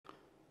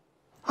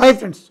Hi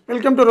friends,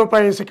 welcome to Roopa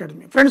IAS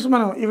academy. Friends,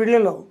 మనం ఈ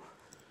వీడియోలో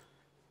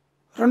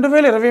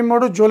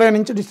 2023 జూలై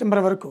నుంచి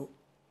డిసెంబర్ వరకు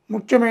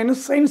ముఖ్యమైన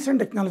సైన్స్ అండ్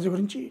టెక్నాలజీ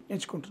గురించి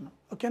నేర్చుకుంటున్నాం.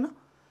 ఓకేనా?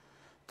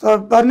 సో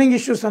బర్నింగ్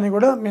ఇష్యూస్ అని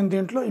కూడా నేను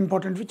దీంట్లో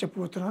ఇంపార్టెంట్వి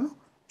చెప్పబోతున్నాను.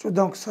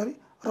 చూద్దాం ఒకసారి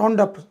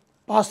round up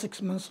past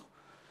 6 months.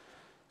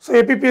 So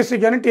APPSC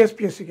కానీ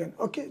టీఎస్పీఎస్సీ కానీ.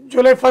 Okay,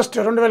 July 1,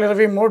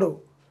 2023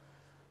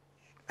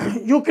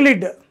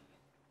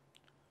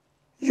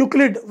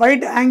 Euclid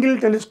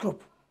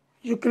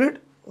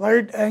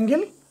wide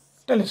angle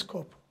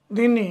telescope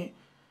దీన్ని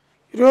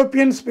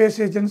European space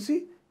agency,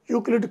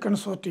 Euclid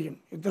consortium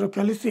ఇద్దరు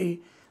కలిసి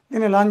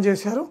దీన్ని లాంచ్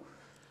చేశారు.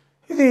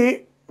 ఇది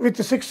with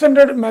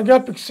 600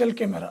 megapixel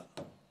camera.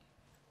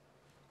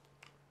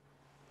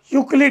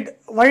 Euclid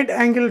wide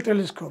angle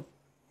telescope,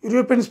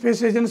 European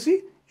space agency,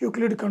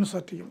 Euclid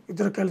consortium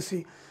ఇద్దరు కలిసి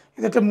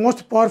ఇదైతే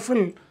మోస్ట్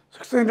పవర్ఫుల్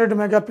 600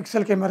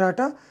 మెగాపిక్సెల్ కెమెరా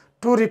అట.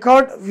 To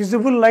record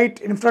visible light,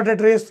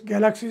 infrared race,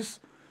 galaxies,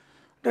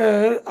 అంటే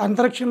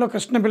అంతరిక్షంలో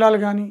కృష్ణబిలాలు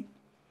కానీ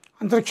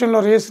అంతరిక్షంలో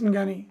రేస్ని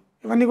కానీ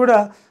ఇవన్నీ కూడా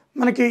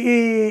మనకి ఈ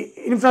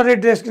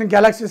ఇన్ఫ్రారెడ్ రేస్ కానీ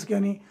గ్యాలాక్సీస్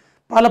కానీ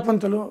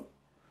పాలపంతులు,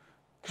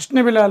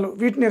 కృష్ణబిలాలు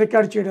వీటిని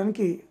రికార్డ్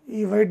చేయడానికి ఈ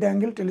వైడ్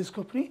యాంగిల్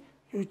టెలిస్కోప్ని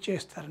యూజ్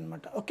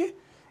చేస్తారనమాట. ఓకే,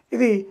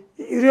 ఇది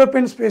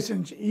యూరోపియన్ స్పేస్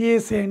ఏజెన్సీ.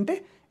 యూఎస్ఏ అంటే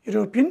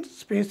యూరోపియన్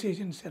స్పేస్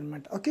ఏజెన్సీ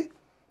అనమాట. ఓకే,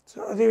 సో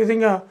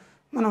అదేవిధంగా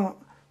మనం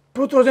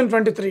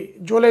 2023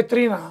 జూలై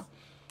 3న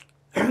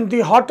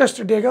ది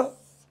హాటెస్ట్ డేగా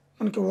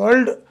మనకి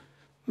వరల్డ్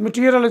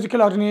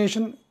మెటీరియలాజికల్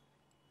ఆర్గనైజేషన్,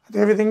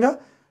 అదేవిధంగా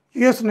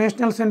US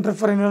national centre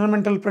for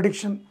environmental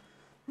prediction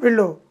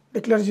వీళ్ళు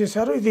డిక్లేర్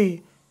చేశారు. ఇది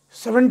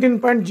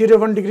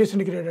 17.01 degrees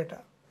సెంటిగ్రేడ్ అట.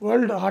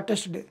 వరల్డ్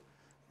హాటెస్ట్ డే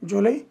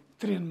జూలై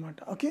 3 అనమాట.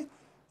 ఓకే,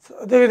 సో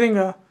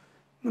అదేవిధంగా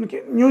మనకి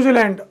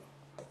New Zealand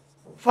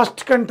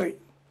first country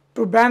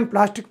to ban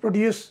plastic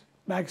produce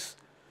bags.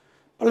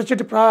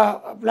 పలచటి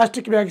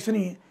plastic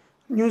బ్యాగ్స్ని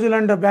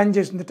New Zealand ban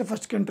చేసింది.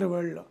 ఫస్ట్ కంట్రీ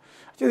వరల్డ్లో.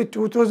 ఇది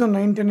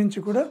 2019 నుంచి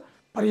కూడా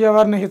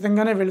పర్యావరణ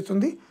హితంగానే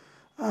వెళుతుంది.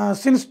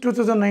 Since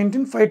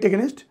 2019 fight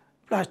against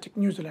plastic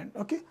New Zealand.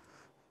 Okay,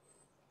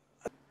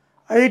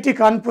 IIT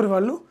Kanpur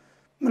వాళ్ళు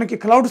మనకి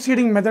క్లౌడ్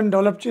సీడింగ్ మెథడ్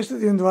డెవలప్ చేసి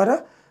దీని ద్వారా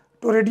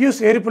to reduce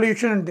air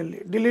pollution in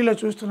ఢిల్లీలో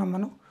చూస్తున్నాం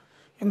మనం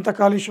ఎంత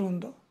కాలుష్యం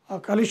ఉందో. ఆ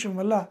కాలుష్యం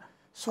వల్ల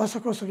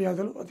శ్వాసకోశ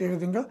వ్యాధులు,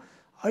 అదేవిధంగా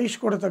ఆయుష్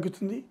కూడా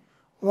తగ్గుతుంది.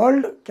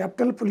 వరల్డ్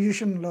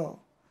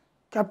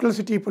క్యాపిటల్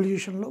సిటీ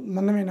పొల్యూషన్లో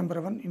మనమే నెంబర్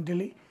 1 ఇన్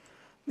ఢిల్లీ.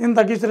 దీన్ని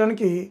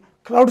తగ్గించడానికి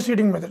క్లౌడ్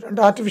సీడింగ్ మెథడ్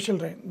అంటే ఆర్టిఫిషియల్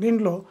రైన్,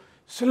 దీంట్లో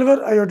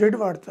సిల్వర్ అయోడైడ్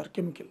వాడతారు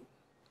కెమికల్.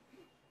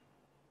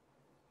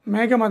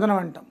 మేఘమదనం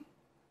అంటాం.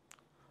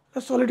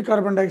 సాలిడ్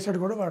కార్బన్ డైఆక్సైడ్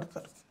కూడా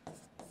వాడతారు.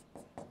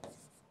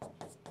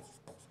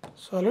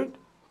 సాలిడ్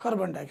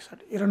కార్బన్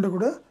డైఆక్సైడ్ ఈ రెండు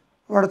కూడా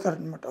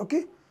వాడతారనమాట. ఓకే,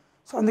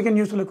 సో అందుకే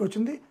న్యూస్లోకి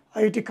వచ్చింది.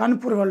 ఐఐటి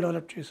కాన్పూర్ వాళ్ళు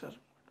డెవలప్ చేశారు.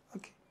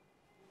 ఓకే,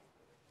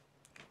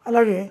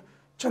 అలాగే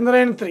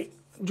Chandrayaan 3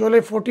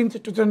 July 14,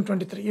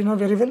 2023 you know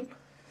very well.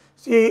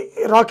 ఈ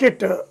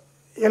రాకెట్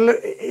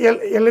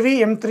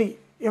LV-M3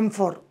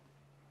 M4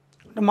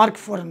 అంటే మార్క్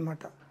 4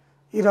 అనమాట.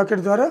 ఈ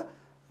రాకెట్ ద్వారా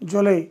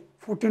July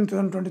 14,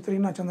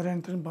 2023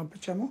 Chandrayaan 3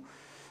 పంపించాము.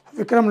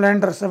 Vikram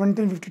lander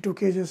 1752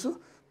 kgs,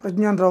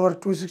 Pragyan rover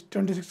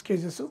 26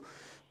 kgs,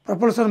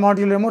 ప్రపల్సర్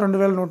module ఏమో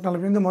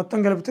 2148, మొత్తం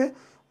కలిపితే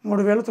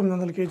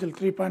 3900 kg,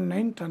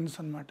 3.9 tons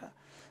అనమాట.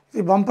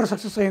 ఇది బంపర్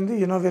సక్సెస్ అయింది,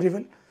 you know very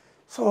well.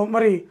 So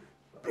మరి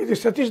ఇది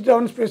సతీష్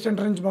ధావన్ స్పేస్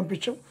సెంటర్ నుంచి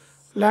పంపించాం.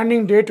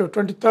 ల్యాండింగ్ డేట్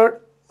 23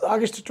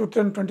 ఆగస్టు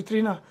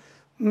 2023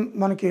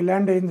 మనకి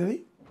ల్యాండ్ అయింది. అది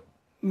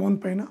మూన్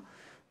పైన.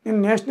 నేను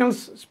నేషనల్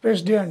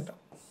స్పేస్ డే అంట.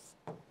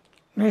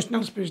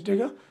 నేషనల్ స్పేస్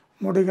డేగా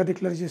మోడీ గారు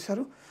డిక్లేర్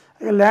చేశారు.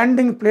 అలాగే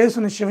ల్యాండింగ్ ప్లేస్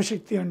అని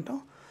శివశక్తి అంటాం.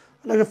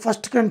 అలాగే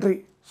ఫస్ట్ కంట్రీ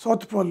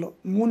సౌత్ పోల్లో,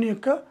 మూన్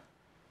యొక్క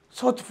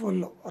సౌత్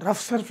పోల్లో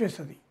రఫ్ సర్ఫేస్,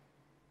 అది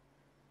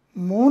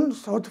మూన్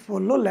సౌత్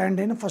పోల్లో ల్యాండ్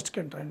అయిన ఫస్ట్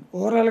కంట్రీ అండి.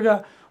 ఓవరాల్గా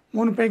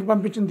మూన్ పైకి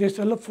పంపించిన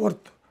దేశాల్లో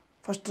 4th,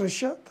 ఫస్ట్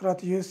రష్యా, తర్వాత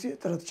యూఎస్ఏ,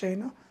 తర్వాత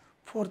చైనా,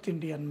 4th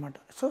ఇండియా అనమాట.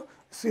 సో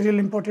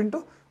సీరియల్ ఇంపార్టెంట్,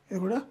 ఇది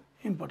కూడా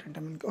ఇంపార్టెంట్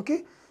మనకి. ఓకే,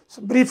 సో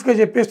బ్రీఫ్గా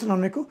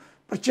చెప్పేస్తున్నాను మీకు.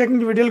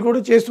 ప్రత్యేకంగా వీడియోలు కూడా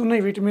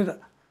చేస్తున్నాయి వీటి మీద,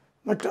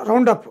 బట్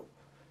రౌండ్ అప్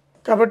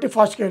కాబట్టి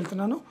ఫాస్ట్గా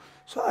వెళ్తున్నాను.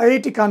 So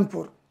IIT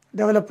Kanpur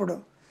developed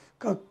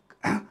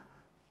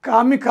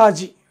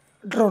kamikaze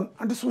drone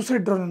అంటే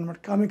సూసైడ్ డ్రోన్ అనమాట.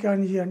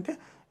 కామికాజీ అంటే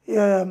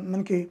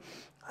మనకి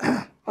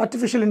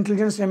artificial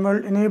intelligence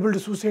enabled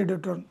suicide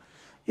drone.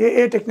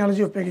 ఏ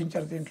టెక్నాలజీ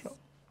ఉపయోగించారు దీంట్లో?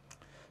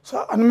 సో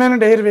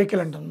అన్మ్యాన్డ్ ఎయిర్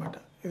వెహికల్ అంటనమాట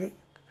ఇది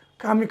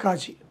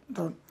కామికాజీ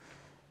డ్రోన్.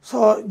 సో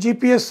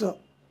జీపీఎస్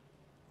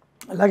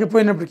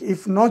లేకపోయినప్పటికీ,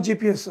 if no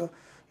GPS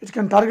it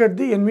can target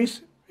the enemies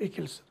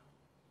vehicles.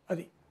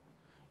 అది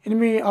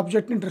enemy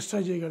ఆబ్జెక్ట్ని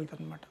destroy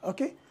చేయగలుగుతారు అనమాట.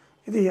 ఓకే,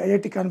 ఇది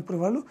ఐఐటి కాన్పూర్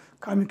వాళ్ళు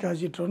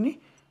కామికాజీ డ్రోన్ని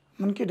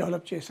మనకి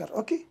డెవలప్ చేశారు.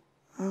 ఓకే,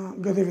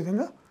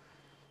 అదేవిధంగా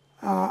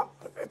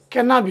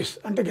కెన్నాబిస్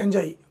అంటే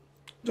గంజాయి.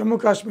 జమ్మూ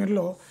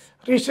కాశ్మీర్లో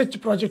research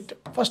project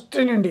first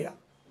in India.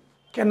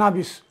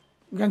 కెన్నాబిస్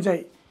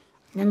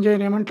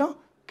గంజాయిని ఏమంటాం?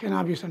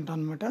 కెన్నాబిస్ అంటాం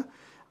అనమాట.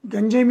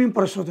 గంజాయి మేము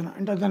పరిశోధన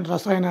అంటే దాని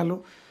రసాయనాలు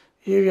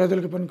ఏ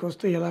వ్యాధులకు పనికి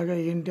వస్తే ఎలాగ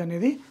ఏంటి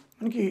అనేది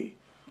మనకి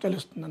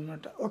తెలుస్తుంది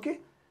అనమాట. ఓకే,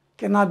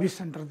 కెన్నాబిస్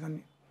అంటారు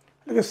దాన్ని.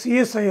 అలాగే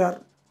CSIR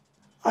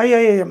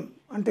IIM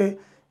అంటే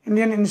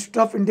Indian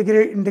institute of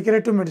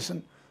integrative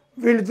medicine,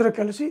 వీళ్ళిద్దరూ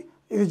కలిసి,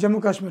 ఇది జమ్మూ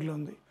కాశ్మీర్లో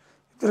ఉంది,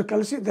 ఇద్దరు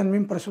కలిసి దాన్ని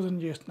మేము పరిశోధన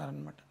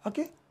చేస్తున్నారనమాట.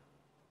 ఓకే,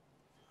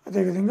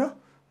 అదేవిధంగా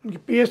మనకి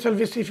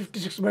PSLV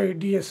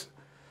C56/DS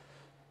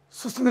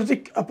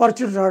synthetic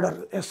aperture radar,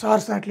 SR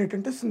satellite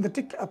అంటే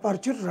సింథటిక్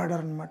అపర్చర్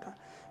రాడార్ అనమాట.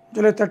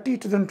 జూలై 30,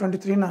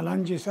 2023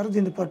 లాంచ్ చేశారు.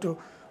 దీంతో పాటు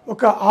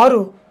ఒక 6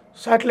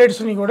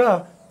 శాటిలైట్స్ని కూడా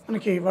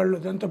మనకి వాళ్ళు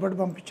దాంతోపాటు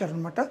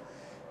పంపించారనమాట.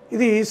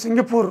 ఇది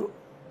సింగపూర్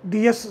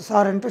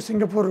DSR అంటే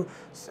సింగపూర్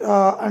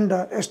అండ్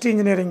ST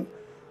ఇంజనీరింగ్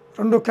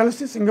రెండు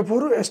కలిసి,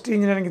 సింగపూర్ ST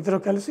ఇంజనీరింగ్ ఇద్దరు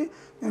కలిసి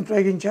దీన్ని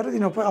ప్రయోగించారు.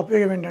 దీని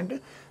ఉపయోగం ఏంటంటే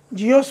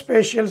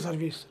జియోస్పేషియల్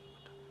సర్వీస్,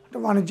 అంటే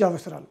వాణిజ్య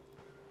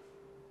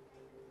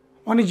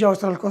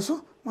అవసరాల కోసం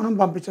మనం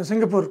పంపించాం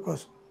సింగపూర్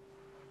కోసం.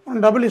 మనం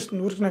డబ్బులు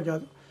ఇస్తుంది, ఊరికనే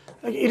కాదు.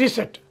 అలాగే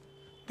ఇరిసెట్,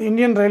 the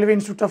Indian railway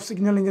institute of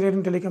signal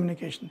engineering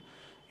telecommunication,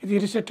 ఇది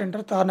ఇరిసెట్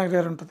అంటారు, తార్నగర్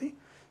దగ్గర ఉంటుంది.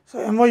 So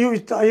MOU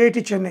with IIT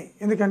Chennai,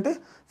 ఎందుకంటే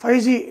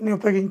 5Gని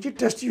ఉపయోగించి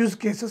test use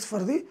cases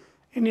for the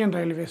Indian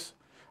railways,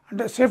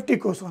 అంటే సేఫ్టీ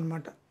కోసం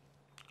అనమాట,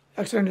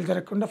 యాక్సిడెంట్లు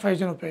జరగకుండా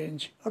 5Gని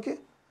ఉపయోగించి. ఓకే,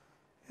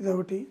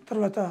 ఇదొకటి.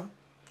 తర్వాత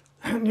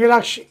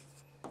నీలాక్షి,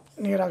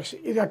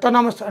 ఇది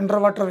autonomous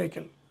under water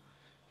vehicle,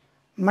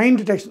 mine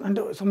detection,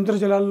 అంటే సముద్ర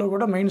జలాల్లో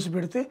కూడా మైన్స్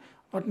పెడితే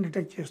వాటిని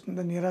డిటెక్ట్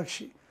చేస్తుంది.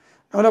 Neelakshi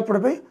developed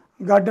by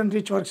garden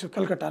reach works,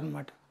 Calcutta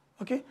అనమాట.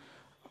 ఓకే,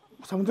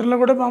 సముద్రంలో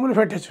కూడా మామూలు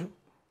పెట్టచ్చు,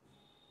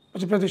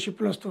 పెద్ద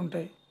షిప్లు వస్తూ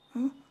ఉంటాయి,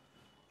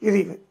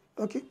 ఇది.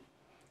 ఓకే,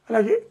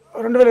 అలాగే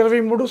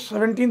 2023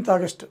 17th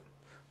August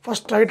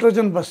first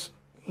hydrogen bus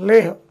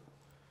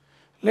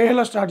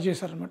లేహ్లో start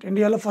చేశారనమాట.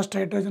 ఇండియాలో ఫస్ట్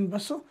హైడ్రోజన్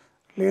బస్సు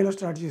లేహ్లో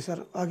స్టార్ట్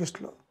చేశారు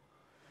ఆగస్టులో.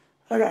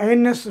 అలాగే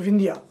INS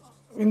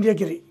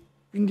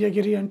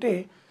వింధ్యగిరి అంటే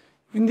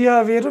వింధ్యా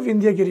వేరు,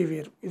 వింధ్యగిరి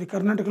వేరు, ఇది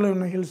కర్ణాటకలో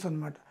ఉన్న హిల్స్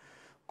అనమాట.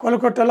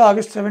 కోలకత్తాలో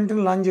August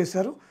 17 లాంచ్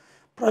చేశారు.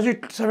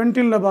 ప్రాజెక్ట్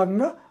 17లో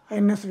భాగంగా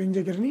INS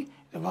వింధ్యగిరిని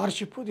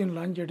వార్షిప్ దీన్ని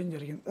లాంచ్ చేయడం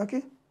జరిగింది. ఓకే,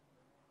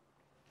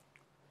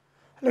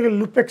 అలాగే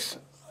లుపెక్స్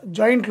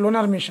joint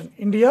lunar machine,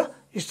 India,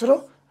 ISRO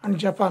and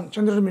Japan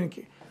చంద్రుడి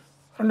మీదకి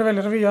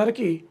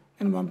 2026కి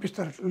నేను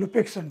పంపిస్తారు.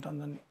 లుపెక్స్ అంటాను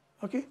దాన్ని.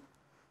 ఓకే,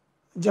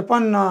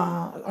 జపాన్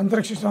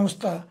అంతరిక్ష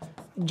సంస్థ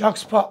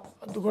జాక్స్పా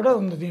అది కూడా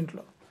ఉంది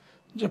దీంట్లో.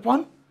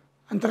 జపాన్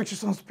అంతరిక్ష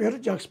సంస్థ పేరు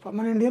జాక్స్పా,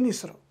 మన ఇండియన్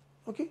ఇస్రో.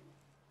 ఓకే,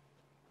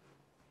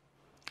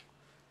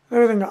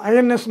 అదేవిధంగా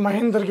INS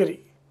మహేందర్గిరి,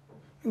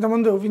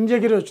 ఇంతకుముందు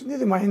వింధ్యగిరి వచ్చింది,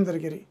 ఇది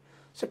మహేందర్గిరి.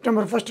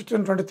 September 1,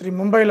 2023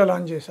 ముంబైలో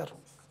లాంచ్ చేశారు.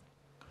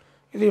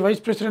 ఇది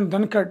వైస్ ప్రెసిడెంట్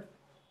ధన్ఖడ్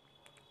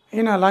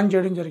ఈయన లాంచ్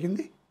చేయడం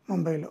జరిగింది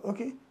ముంబైలో.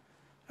 Okay,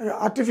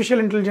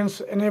 artificial intelligence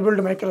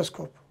enabled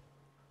microscope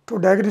to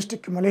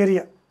diagnostic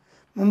malaria,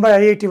 Mumbai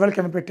IIT వాళ్ళు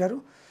కనిపెట్టారు.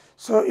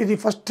 సో ఇది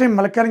ఫస్ట్ టైం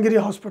మల్కాన్గిరి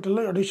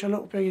హాస్పిటల్లో ఒడిషాలో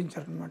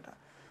ఉపయోగించారనమాట.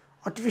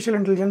 Artificial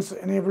intelligence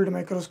enabled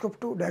microscope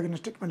to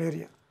diagnostic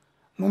malaria,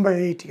 Mumbai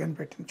IIT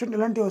కనిపెట్టింది. చూడండి,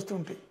 ఇలాంటివి వస్తూ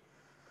ఉంటాయి.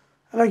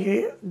 అలాగే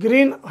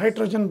green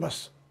hydrogen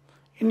bus,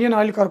 Indian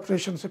oil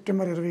corporation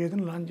September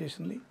 25 launch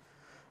చేసింది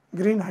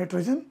గ్రీన్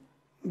హైడ్రోజన్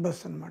బస్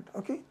అనమాట.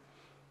 ఓకే,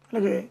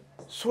 అలాగే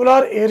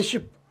సోలార్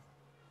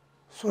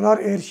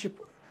ఎయిర్షిప్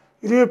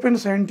యూరోపియన్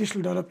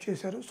సైంటిస్టులు డెవలప్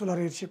చేశారు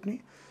సోలార్ ఎయిర్షిప్ని.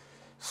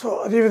 సో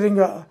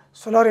అదేవిధంగా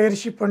సోలార్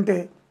ఎయిర్షిప్ అంటే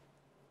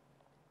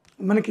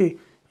మనకి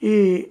ఈ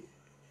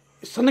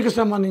సన్కి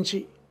సంబంధించి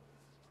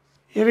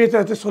ఏవైతే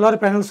అయితే సోలార్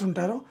ప్యానెల్స్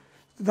ఉంటారో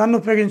దాన్ని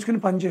ఉపయోగించుకుని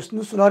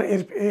పనిచేస్తుంది సోలార్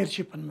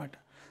ఎయిర్షిప్ అనమాట.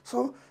 సో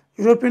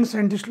యూరోపియన్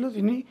సైంటిస్టులు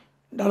దీన్ని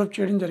డెవలప్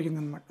చేయడం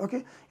జరిగిందనమాట. ఓకే,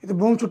 ఇది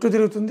భూమి చుట్టూ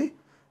తిరుగుతుంది,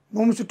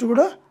 భూమి చుట్టూ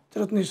కూడా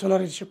తిరుగుతుంది ఈ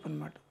సోలార్ ఎయిర్షిప్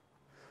అనమాట.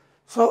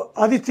 So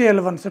Aditya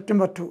L1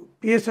 September 2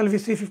 PSLV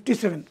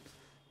C57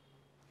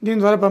 దీని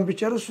ద్వారా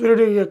పంపించారు.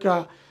 సూర్యుడు యొక్క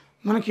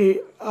మనకి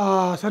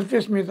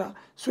సర్ఫేస్ మీద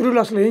సూర్యుడు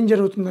అసలు ఏం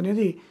జరుగుతుంది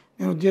అనేది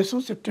నేను ఉద్దేశం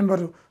September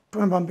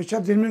 2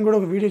 పంపించారు. దీని మీద కూడా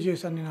ఒక వీడియో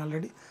చేశాను నేను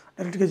ఆల్రెడీ,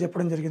 డైరెక్ట్గా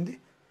చెప్పడం జరిగింది.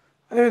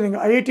 అదేవిధంగా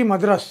IIT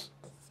Madras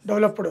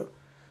developed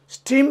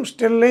steam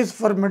sterilise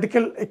for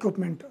medical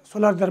equipment,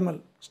 solar thermal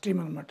steam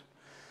అనమాట.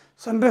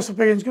 సన్ రేస్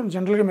ఉపయోగించుకొని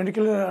జనరల్గా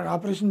మెడికల్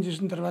ఆపరేషన్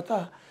చేసిన తర్వాత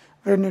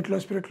వేడి నీటిలో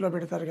స్పిరిట్లో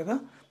పెడతారు కదా,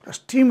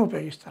 స్టీమ్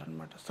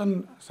ఉపయోగిస్తారనమాట.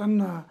 సన్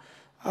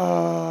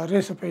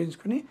రేస్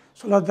ఉపయోగించుకొని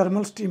సోలార్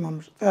థర్మల్ స్టీమ్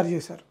తయారు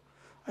చేశారు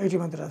IIT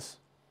మద్రాస్.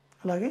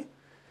 అలాగే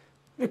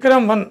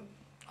Vikram 1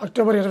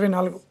 October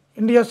 24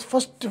 India's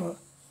first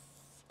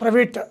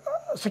private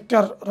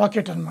sector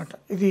rocket అనమాట.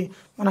 ఇది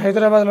మన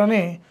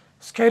హైదరాబాద్లోనే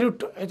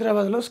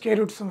హైదరాబాద్లో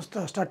స్కైరూట్ సంస్థ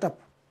స్టార్టప్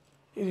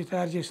ఇది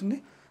తయారు చేసింది.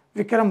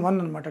 విక్రమ్ 1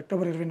 అనమాట,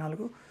 October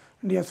 24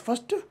 India's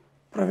first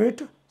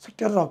private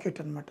sector rocket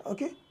అనమాట.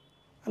 ఓకే,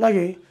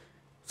 అలాగే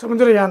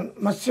సముద్రయాన్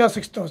మత్స్య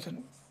 6000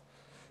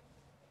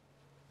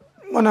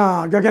 మన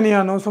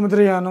గగనయానం,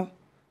 సముద్రయానం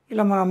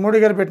ఇలా మన మోడీ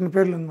గారు పెట్టిన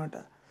పేర్లు అనమాట.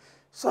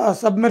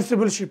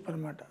 సబ్మెర్సిబుల్ షిప్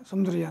అనమాట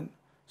సముద్రయాన్,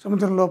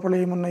 సముద్రం లోపల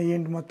ఏమున్నాయి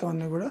ఏంటి మొత్తం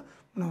అన్నీ కూడా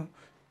మనం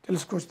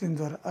తెలుసుకోవచ్చు దీని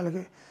ద్వారా.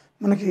 అలాగే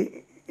మనకి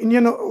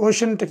Indian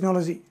ocean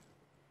technology,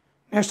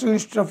 national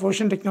institute of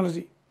ocean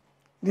technology,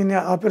 దీన్ని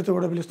ఆ పేరుతో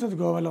కూడా పిలుస్తుంది,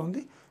 గోవాలో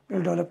ఉంది,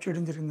 వీళ్ళు డెవలప్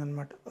చేయడం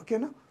జరిగిందనమాట.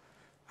 ఓకేనా.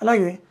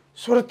 అలాగే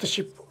సూరత్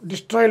షిప్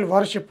డిస్ట్రాయిల్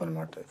వార్షిప్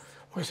అనమాట,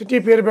 ఒక సిటీ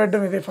పేరు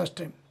పెట్టడం ఇదే ఫస్ట్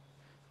టైం,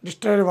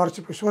 డిస్ట్రాయిల్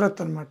వార్షిప్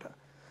సూరత్ అనమాట.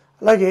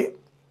 అలాగే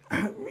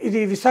ఇది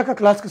విశాఖ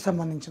క్లాస్కి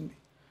సంబంధించింది,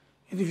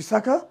 ఇది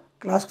విశాఖ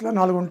క్లాస్లో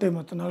 4 ఉంటాయి,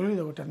 మొత్తం 4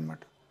 ఇది ఒకటి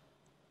అనమాట.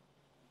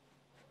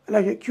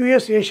 అలాగే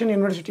QS Asian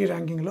university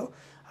ర్యాంకింగ్లో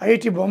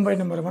IIT Bombay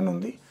number 1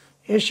 ఉంది.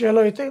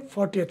 ఏషియాలో అయితే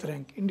 40th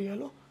ర్యాంక్,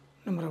 ఇండియాలో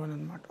నెంబర్ 1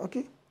 అనమాట.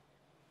 ఓకే.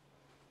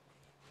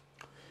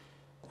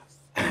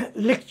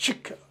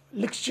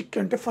 లిక్స్చిక్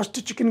అంటే ఫస్ట్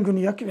చికెన్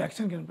గునియాకి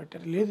వ్యాక్సిన్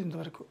కనిపెట్టారు, లేదు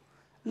ఇంతవరకు.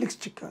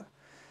 లిక్స్చిక్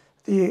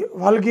ఇది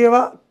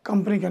వాల్గేవా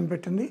కంపెనీ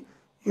కనిపెట్టింది,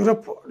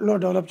 యూరోప్లో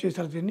డెవలప్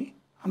చేశారు దీన్ని,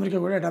 అమెరికా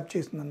కూడా అడాప్ట్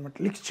చేసింది అనమాట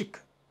లిక్స్చిక్.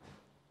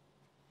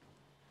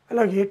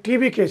 అలాగే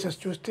టీబీ కేసెస్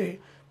చూస్తే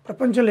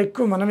ప్రపంచంలో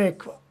ఎక్కువ మనమే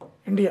ఎక్కువ,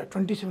 ఇండియా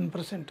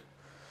 27%,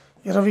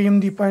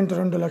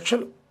 28.2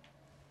 లక్షలు,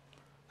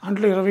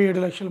 దాంట్లో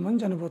 27 లక్షల మంది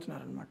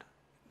చనిపోతున్నారు అనమాట,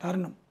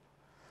 దారుణం.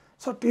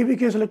 సో టీబీ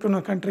కేసులు ఎక్కువ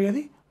ఉన్న కంట్రీ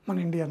అది మన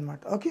ఇండియా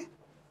అనమాట. Okay.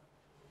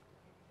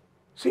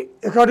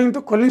 According to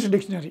Collins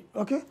dictionary,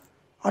 okay,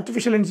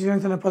 artificial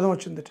intelligence అనే పదం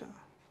వచ్చిందట.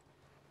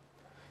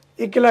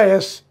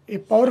 ఇకిలాయస్ a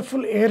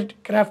powerful air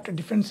craft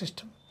defence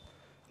system,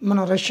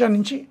 మన రష్యా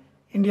నుంచి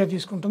ఇండియా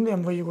తీసుకుంటుంది,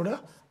 ఎంవైయూ కూడా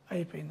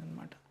అయిపోయింది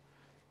అనమాట.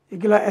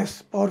 ఇకిలాయస్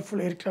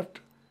powerful air craft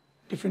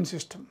defence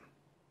system.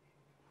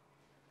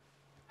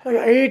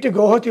 IIT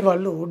Guwahati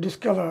వాళ్ళు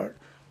discovered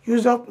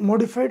use of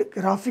modified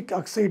graphic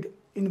oxide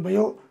in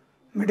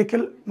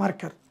biomedical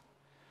marker.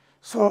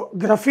 So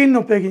graphene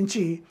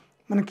ఉపయోగించి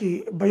మనకి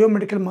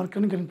బయోమెడికల్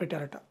మార్కర్ని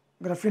కనిపెట్టారట,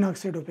 గ్రఫీన్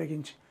ఆక్సైడ్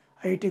ఉపయోగించి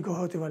ఐఐటి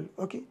గౌహతి వాళ్ళు.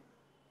 ఓకే.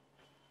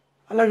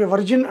 అలాగే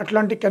వర్జిన్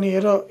అట్లాంటిక్ అనే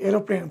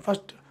ఏరోప్లేన్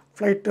ఫస్ట్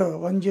ఫ్లైట్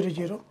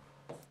 100,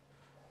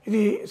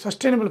 ఇది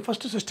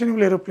ఫస్ట్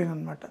సస్టైనబుల్ ఏరోప్లేన్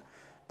అనమాట,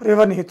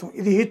 ప్రేవర్నిహితం.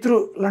 ఇది హీత్రూ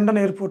లండన్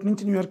ఎయిర్పోర్ట్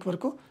నుంచి న్యూయార్క్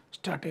వరకు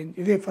స్టార్ట్ అయింది,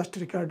 ఇదే ఫస్ట్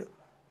రికార్డు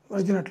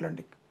వర్జిన్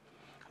అట్లాంటిక్.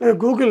 అలాగే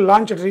Google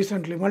launch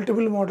recently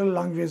multiple model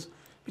language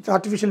with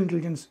artificial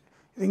intelligence,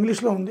 ఇది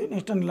ఇంగ్లీష్లో ఉంది,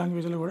 నెక్స్ట్ అన్ని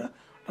లాంగ్వేజ్లో కూడా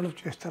డెవలప్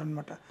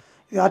చేస్తారనమాట.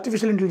 ఇది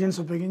ఆర్టిఫిషియల్ ఇంటెలిజెన్స్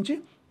ఉపయోగించి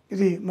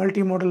ఇది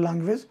multi modal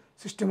language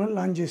system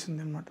launch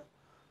చేసింది అనమాట.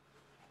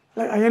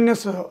 అలాగే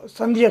INS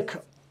సంధ్యక్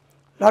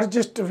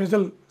largest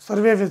vessel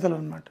survey vessel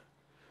అనమాట,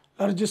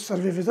 largest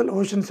survey vessel,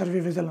 ocean survey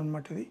vessel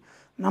అనమాట. ఇది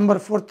నంబర్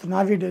 4th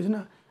నావీ డేజ్న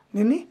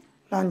దీన్ని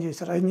లాంచ్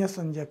చేశారు, ఐఎన్ఎస్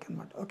సంధ్యక్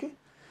అనమాట. Okay.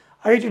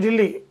 IIT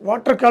Delhi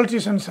water quality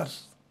sensors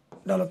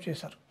develop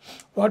చేశారు,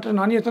 వాటర్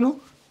నాణ్యతను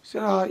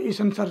ఈ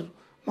సెన్సార్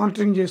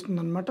మానిటరింగ్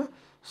చేస్తుందన్నమాట.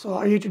 సో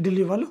ఐఐటి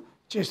ఢిల్లీ వాళ్ళు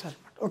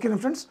చేశారన్నమాట. ఓకేనా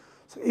ఫ్రెండ్స్.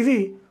 సో ఇవి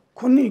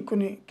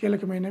కొన్ని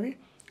కీలకమైనవి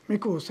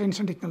మీకు సైన్స్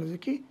అండ్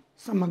టెక్నాలజీకి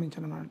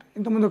సంబంధించిన అనమాట.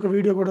 ఇంతకుముందు ఒక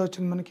వీడియో కూడా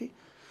వచ్చింది మనకి,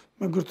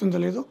 మీకు గుర్తుందో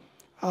లేదో,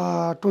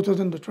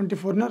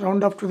 2024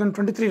 రౌండ్ ఆఫ్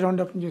 2023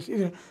 రౌండ్ ఆఫ్ చేసి,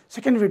 ఇది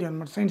సెకండ్ వీడియో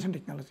అనమాట, సైన్స్ అండ్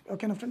టెక్నాలజీ.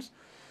 ఓకేనా friends.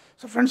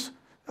 So friends,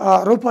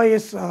 Roopa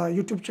is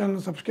YouTube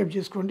channel subscribe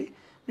చేసుకోండి,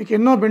 మీకు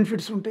ఎన్నో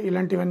బెనిఫిట్స్ ఉంటాయి,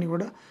 ఇలాంటివన్నీ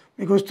కూడా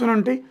మీకు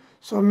వస్తూనే.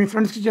 సో మీ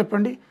ఫ్రెండ్స్కి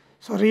చెప్పండి.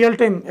 So real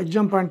time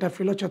exam point of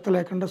వ్యూలో చెత్త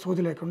లేకుండా,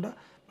 సోది లేకుండా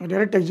మీకు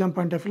డైరెక్ట్ ఎగ్జామ్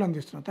పాయింట్ ఆఫ్ వ్యూలో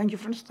అందిస్తున్నాను. Thank you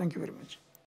friends, thank you very much.